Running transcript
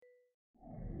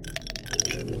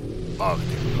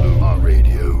Arctic Blue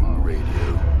Radio.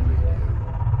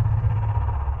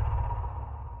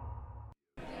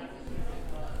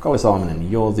 Kalle Salminen,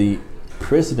 you're the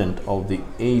president of the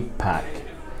APAC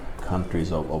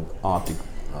countries of Arctic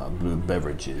Blue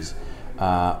Beverages.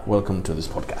 Welcome to this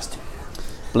podcast.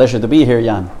 Pleasure to be here,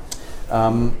 Jan.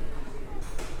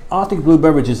 Arctic Blue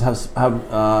Beverages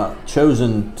have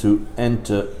chosen to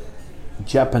enter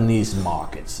Japanese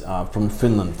markets from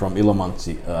Finland, from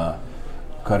Ilomantsi,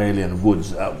 Karelian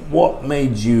Woods. What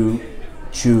made you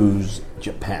choose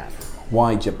Japan?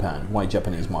 Why Japan? Why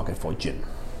Japanese market for gin?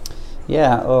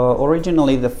 Yeah,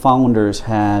 originally the founders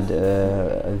had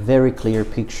a very clear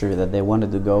picture that they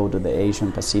wanted to go to the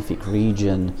Asian Pacific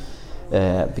region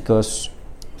because,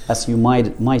 as you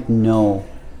might know,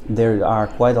 there are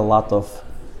quite a lot of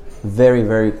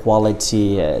very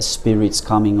quality spirits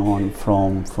coming on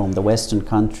from the Western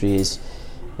countries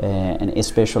and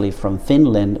especially from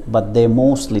Finland, but they're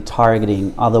mostly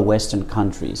targeting other Western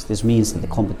countries. This means that the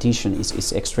competition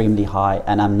is extremely high,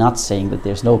 and I'm not saying that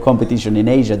there's no competition in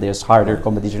Asia. There's harder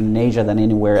competition in Asia than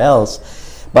anywhere else,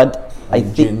 but I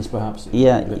think gins perhaps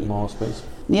a bit more space.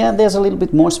 Yeah, there's a little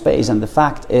bit more space, and the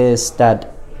fact is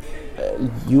that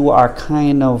you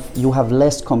have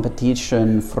less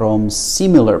competition from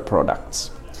similar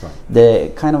products.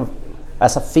 Right.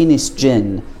 As a Finnish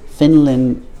gin,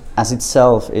 Finland as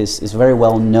itself is very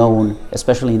well known,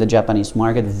 especially in the Japanese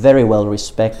market, very well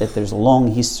respected. There's a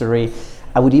long history.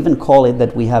 I would even call it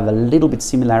that we have a little bit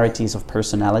similarities of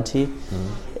personality.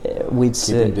 Which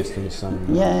keeping distance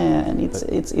and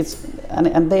and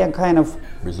and they are kind of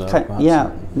reserved,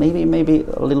 maybe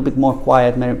a little bit more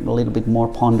quiet, maybe a little bit more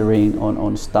pondering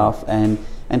on stuff and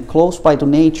close by to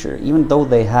nature. Even though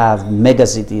they have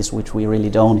megacities, which we really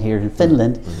don't here in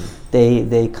Finland,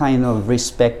 they kind of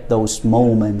respect those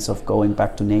moments of going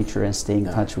back to nature and staying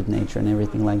in touch with nature and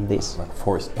everything like this. Like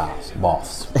forest baths.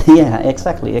 Yeah,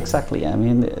 exactly. I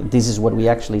mean, this is what we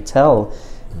actually tell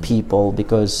people,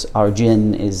 because our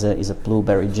gin is a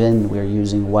blueberry gin. We're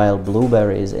using wild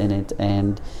blueberries in it,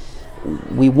 and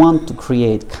we want to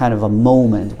create kind of a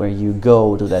moment where you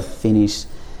go to that Finnish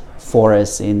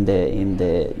forest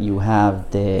you have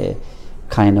the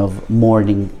kind of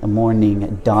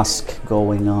morning dusk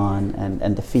going on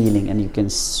and the feeling, and you can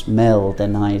smell the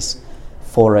nice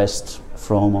forest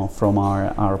from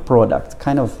our product,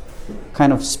 kind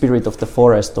of spirit of the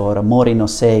forest, or a mori no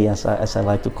sei, as I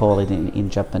like to call it in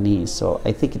Japanese. So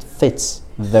I think it fits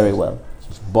very well. So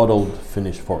it's bottled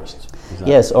Finnish forest.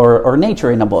 Yes, or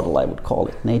nature in a bottle, I would call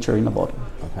it. Nature in a bottle.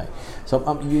 Okay. So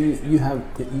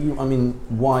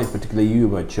why particularly you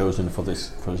were chosen for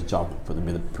this job, for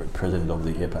the president of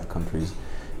the APAC countries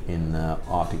in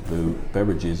Arctic Blue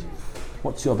Beverages?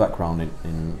 What's your background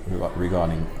in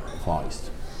regarding Far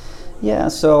East? Yeah,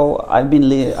 so I've been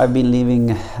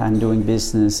living and doing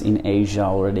business in Asia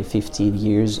already 15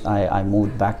 years. I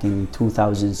moved back in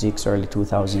 2006, early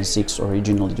 2006,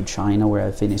 originally to China, where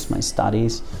I finished my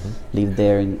studies. Lived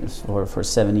there for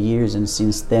 7 years, and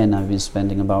since then I've been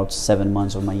spending about 7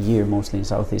 months of my year mostly in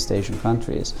Southeast Asian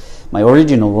countries. My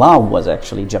original love was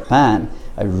actually Japan.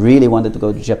 I really wanted to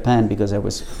go to Japan because I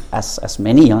was, as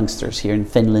many youngsters here in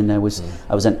Finland, I was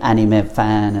an anime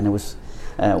fan, and I was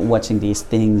watching these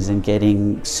things and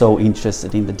getting so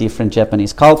interested in the different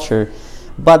Japanese culture.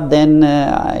 But then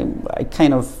I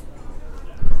kind of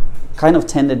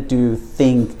tended to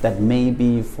think that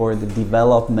maybe for the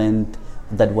development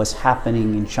that was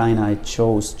happening in China, I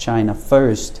chose China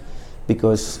first,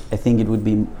 because I think it would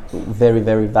be very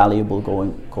valuable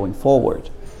going forward.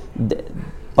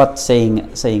 But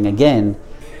saying again,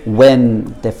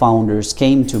 when the founders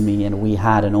came to me and we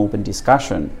had an open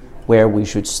discussion where we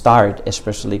should start,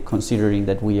 especially considering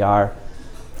that we are,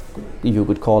 you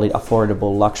could call it,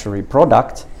 affordable luxury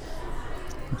product,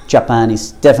 Japan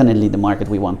is definitely the market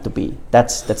we want to be.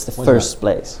 That's the first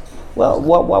place. Well,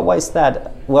 why is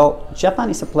that? Well, Japan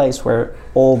is a place where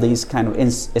all these kind of,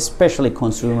 especially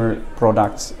consumer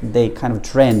products, they kind of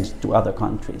trend to other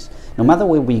countries. No matter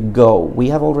where we go, we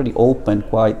have already opened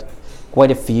quite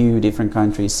a few different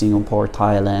countries: Singapore,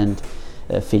 Thailand,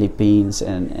 Philippines,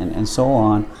 and so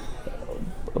on.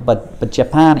 But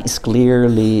Japan is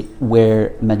clearly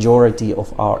where majority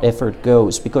of our effort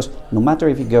goes, because no matter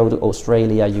if you go to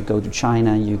Australia, you go to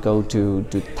China, you go to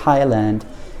Thailand,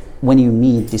 when you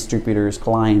meet distributors,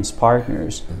 clients,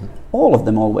 partners, all of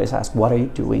them always ask, what are you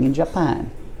doing in Japan?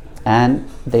 And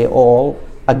they all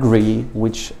agree,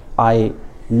 which I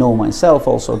know myself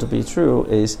also to be true,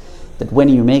 is that when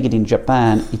you make it in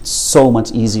Japan, it's so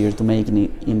much easier to make it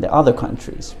in the other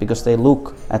countries, because they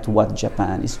look at what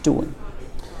Japan is doing.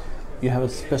 You have a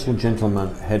special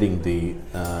gentleman heading the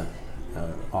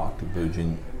Arctic Blue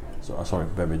Gin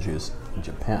beverages in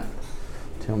Japan.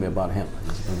 Tell me about him.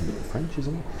 He's French,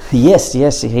 isn't he? Yes, he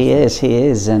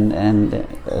is, and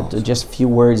just a few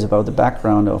words about the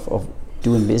background of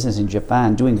doing business in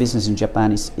Japan. Doing business in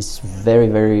Japan is very,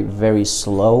 very, very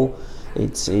slow.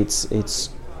 It's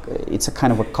a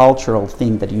kind of a cultural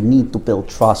thing that you need to build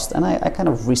trust, and I kind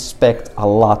of respect a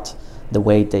lot the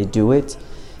way they do it,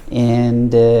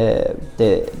 and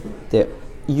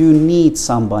you need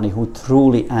somebody who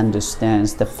truly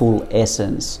understands the full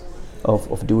essence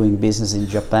of doing business in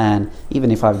Japan.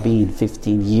 Even if I've been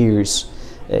 15 years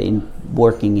in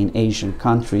working in Asian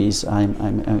countries,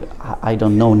 I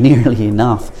don't know nearly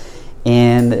enough.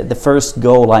 And the first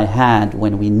goal I had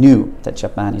when we knew that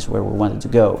Japan is where we wanted to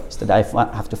go is that I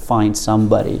have to find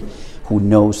somebody who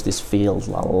knows this field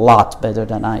a lot better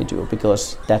than I do,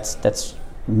 because that's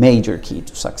major key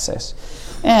to success.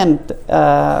 And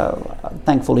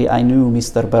thankfully I knew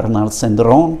Mr. Bernard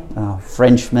Cendron, a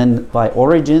Frenchman by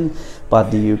origin,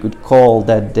 but you could call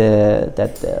that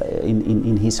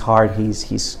in his heart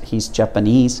he's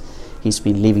Japanese. He's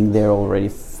been living there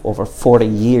already over 40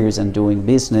 years and doing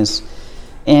business,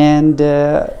 and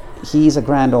he's a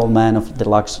grand old man of the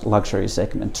luxury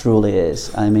segment, truly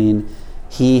is. I mean,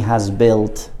 he has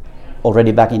built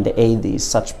already back in the 80s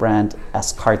such brand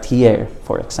as Cartier,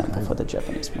 for example, for the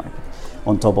Japanese market.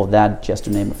 On top of that, just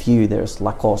to name a few, there's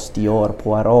Lacoste, Dior,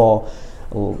 Poirot,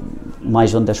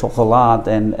 Maison de Chocolat,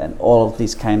 and all of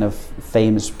these kind of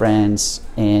famous brands.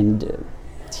 And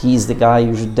he's the guy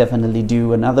you should definitely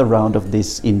do another round of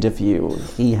this interview.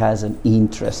 He has an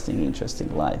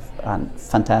interesting life, and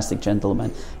fantastic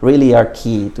gentleman. Really are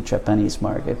key to Japanese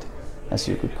market, as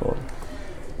you could call it.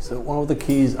 So one of the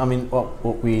keys, I mean,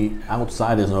 what we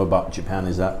outsiders know about Japan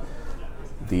is that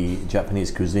the Japanese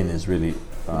cuisine is really,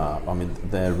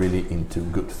 they're really into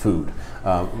good food.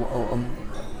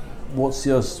 What's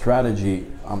your strategy?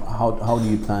 How do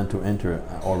you plan to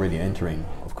entering,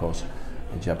 of course,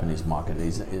 the Japanese market?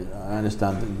 I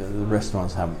understand the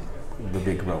restaurants have the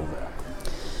big role there.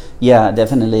 Yeah,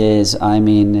 definitely is. I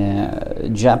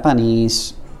mean,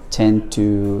 Japanese tend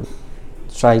to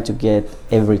try to get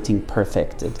everything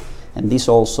perfected, and this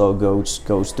also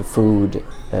goes to food.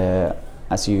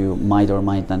 As you might or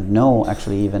might not know,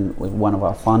 actually, even with one of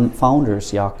our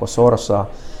founders, Jaakko Sorsa,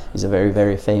 is a very,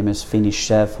 very famous Finnish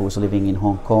chef who's living in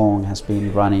Hong Kong, has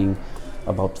been running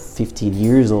about 15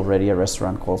 years already a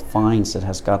restaurant called Finds that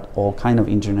has got all kind of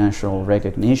international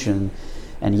recognition.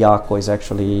 And Jaakko is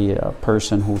actually a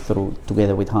person who,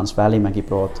 together with Hans Välimäki,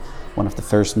 brought one of the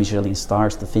first Michelin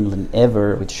stars to Finland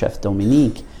ever with Chef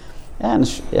Dominique.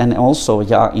 And also in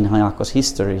Jaakko's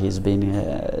history, he's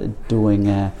been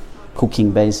doing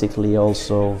cooking basically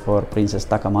also for Princess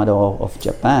Takamado of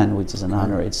Japan, which is an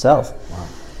honor itself.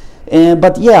 Wow.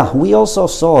 But yeah, we also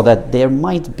saw that there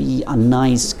might be a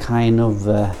nice kind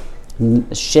of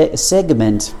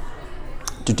segment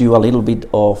to do a little bit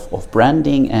of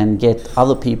branding and get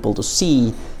other people to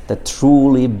see that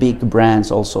truly big brands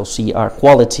also see our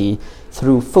quality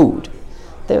through food.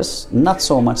 There's not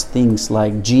so much things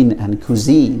like gin and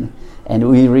cuisine, and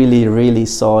we really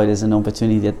saw it as an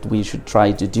opportunity that we should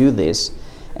try to do this.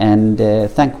 And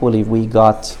thankfully we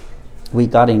got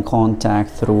in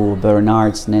contact through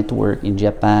Bernard's network in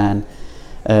Japan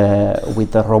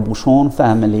with the Robuchon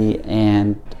family,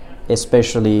 and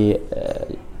especially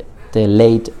the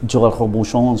late Joël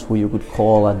Robuchon, who you could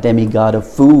call a demigod of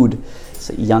food.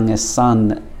 His youngest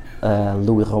son,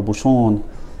 Louis Robuchon,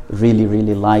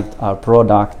 really liked our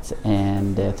product,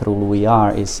 and through Louis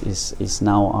R is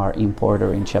now our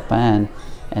importer in Japan,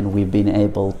 and we've been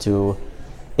able to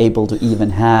even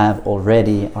have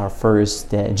already our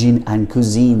first gin and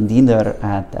cuisine dinner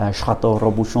at Chateau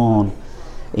Robuchon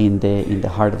in the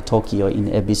heart of Tokyo in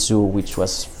Ebisu, which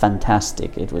was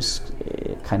fantastic. It was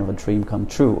kind of a dream come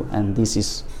true, and this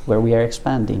is where we are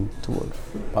expanding toward.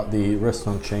 But the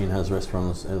restaurant chain has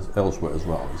restaurants elsewhere as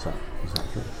well, is that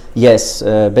true? Yes,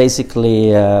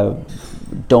 basically,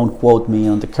 don't quote me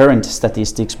on the current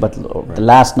statistics, but right. The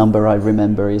last number I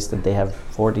remember is that they have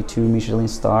 42 Michelin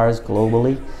stars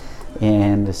globally,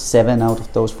 and 7 out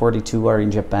of those 42 are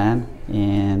in Japan.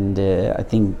 And I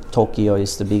think Tokyo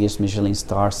is the biggest Michelin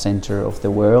star center of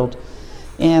the world.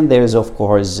 And there's, of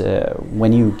course,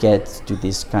 when you get to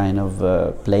this kind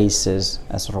of places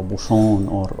as Robuchon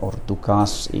or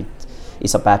Ducasse, it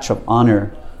is a badge of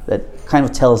honor that kind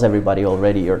of tells everybody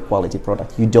already you're a quality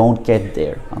product. You don't get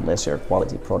there unless you're a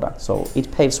quality product. So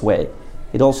it paves way.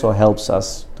 It also helps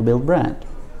us to build brand,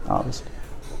 obviously.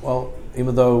 Well,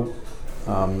 even though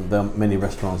there are many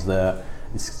restaurants there,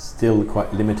 it's still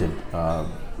quite limited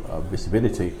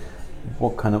visibility.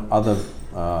 What kind of other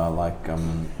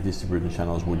distribution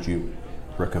channels would you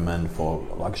recommend for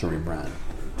a luxury brand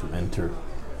to enter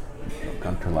a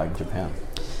country like Japan?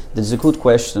 That's a good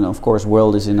question. Of course,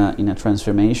 world is in a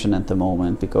transformation at the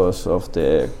moment because of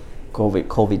the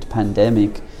COVID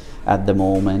pandemic. At the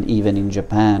moment, even in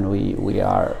Japan, we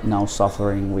are now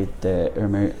suffering with the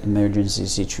emergency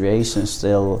situation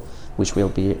still, which will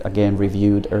be again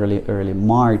reviewed early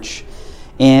March.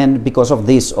 And because of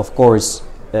this, of course,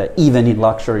 even in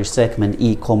luxury segment,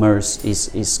 e-commerce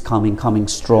is coming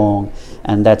strong,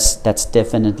 and that's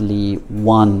definitely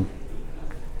one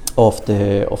of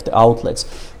the outlets.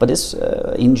 But it's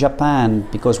in Japan,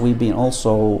 because we've been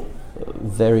also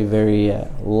very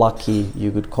lucky,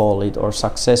 you could call it, or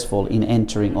successful in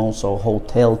entering also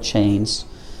hotel chains.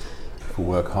 If you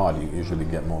work hard, you usually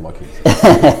get more lucky.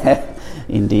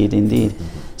 Indeed. Mm-hmm.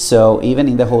 So even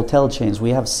in the hotel chains,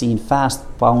 we have seen fast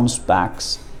bounce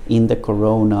backs in the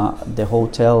corona. The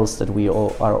hotels that we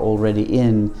are already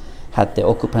in had the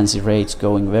occupancy rates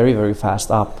going very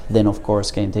fast up. Then of course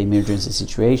came the emergency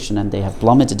situation and they have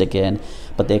plummeted again.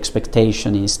 But the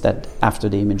expectation is that after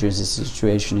the emergency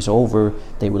situation is over,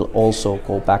 they will also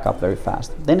go back up very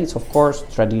fast. Then it's of course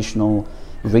traditional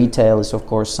retail is of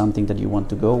course something that you want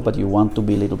to go, but you want to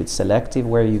be a little bit selective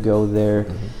where you go there,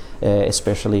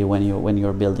 especially when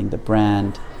you're building the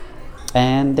brand.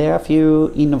 And there are a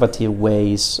few innovative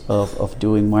ways of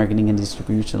doing marketing and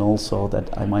distribution also that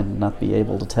I might not be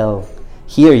able to tell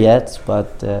here yet,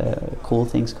 but cool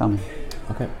things coming.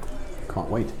 Okay, can't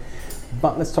wait.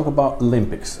 But let's talk about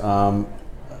Olympics. I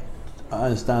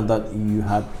understand that you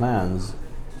had plans,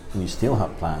 and you still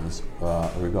have plans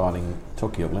regarding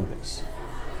Tokyo Olympics.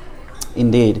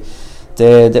 Indeed.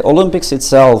 The Olympics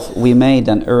itself, we made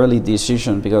an early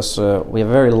decision because we are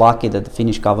very lucky that the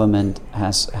Finnish government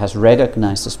has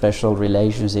recognized the special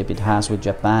relationship it has with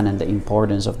Japan and the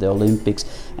importance of the Olympics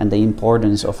and the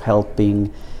importance of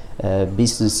helping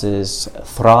businesses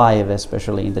thrive,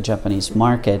 especially in the Japanese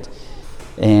market.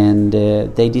 And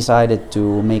they decided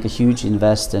to make a huge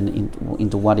investment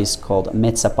into what is called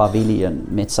Metsä Pavilion.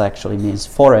 Metsä actually means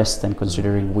forest, and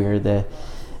considering we're the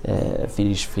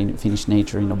Finnish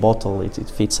nature in a bottle, it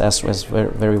fits us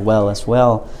very well as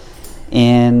well.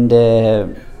 And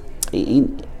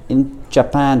in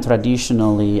Japan,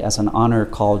 traditionally, as an honor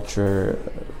culture,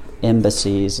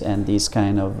 embassies and these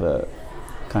kind of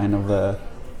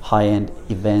high-end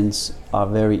events are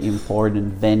very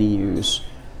important venues.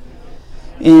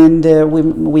 And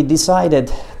we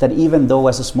decided that even though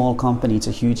as a small company it's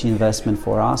a huge investment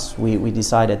for us, we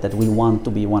decided that we want to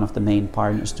be one of the main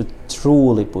partners to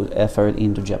truly put effort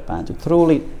into Japan, to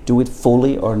truly do it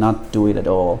fully or not do it at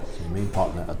all. So your main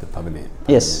partner at the pavilion?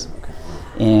 Yes. Okay.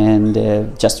 And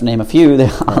just to name a few,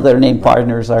 the other named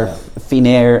partners are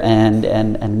Finnair and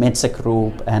Metsä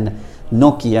Group and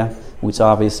Nokia, which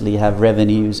obviously have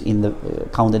revenues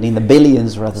counted in the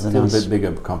billions rather than us. Still a bit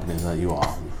bigger companies than you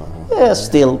are. Yeah,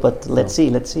 still, but let's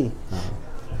see.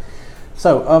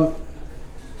 So,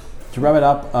 to wrap it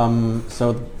up,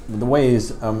 so the way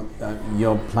is,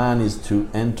 your plan is to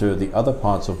enter the other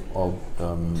parts of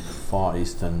Far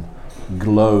Eastern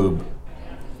globe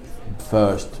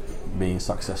first, being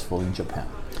successful in Japan,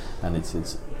 and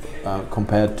it's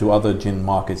compared to other gin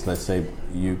markets, let's say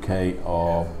UK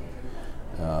or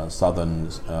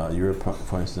Southern Europe,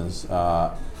 for instance,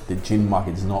 the gin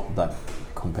market is not that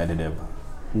competitive.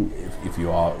 If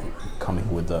you are coming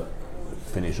with the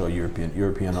Finnish or European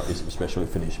or especially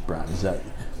Finnish brand, is that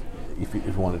if you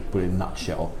want to put it in a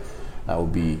nutshell, that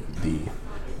would be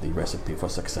the recipe for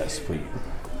success for you?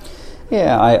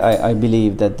 Yeah, I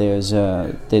believe that there's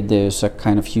a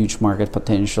kind of huge market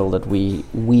potential that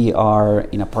we are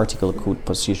in a particularly good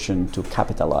position to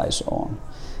capitalize on.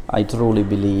 I truly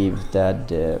believe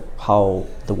that how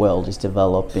the world is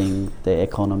developing, the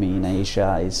economy in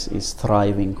Asia is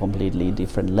thriving completely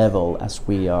different level as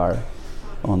we are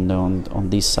on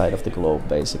this side of the globe,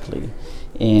 basically.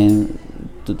 And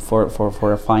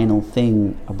for a final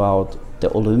thing about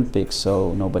the Olympics,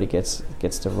 so nobody gets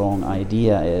the wrong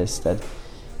idea, is that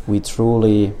we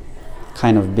truly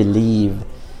kind of believe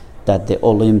that the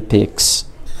Olympics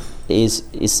is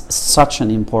such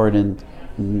an important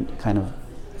kind of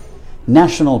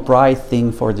national pride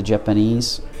thing for the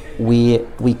Japanese. We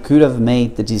could have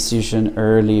made the decision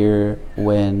earlier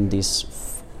when this,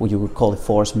 what you would call a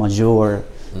force majeure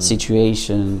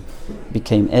situation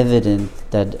became evident,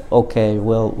 that okay,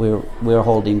 well, we're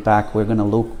holding back, we're going to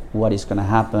look what is going to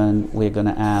happen, we're going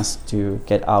to ask to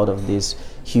get out of this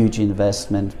huge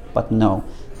investment. But no,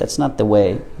 that's not the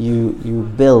way.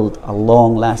 You build a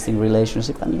long-lasting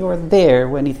relationship, and you're there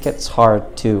when it gets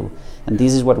hard too. And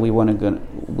this is what we're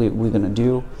gonna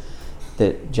do.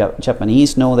 The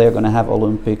Japanese know they're gonna have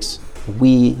Olympics.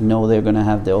 We know they're going to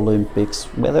have the Olympics.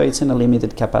 Whether it's in a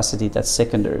limited capacity, that's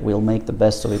secondary. We'll make the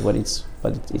best of it.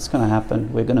 But it's going to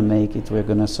happen. We're going to make it. We're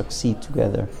going to succeed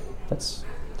together. That's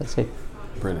it.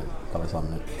 Brilliant. Kalle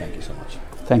Salminen, thank you so much.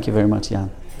 Thank you very much,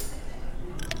 Jan.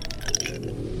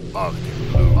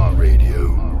 Arctic Radio.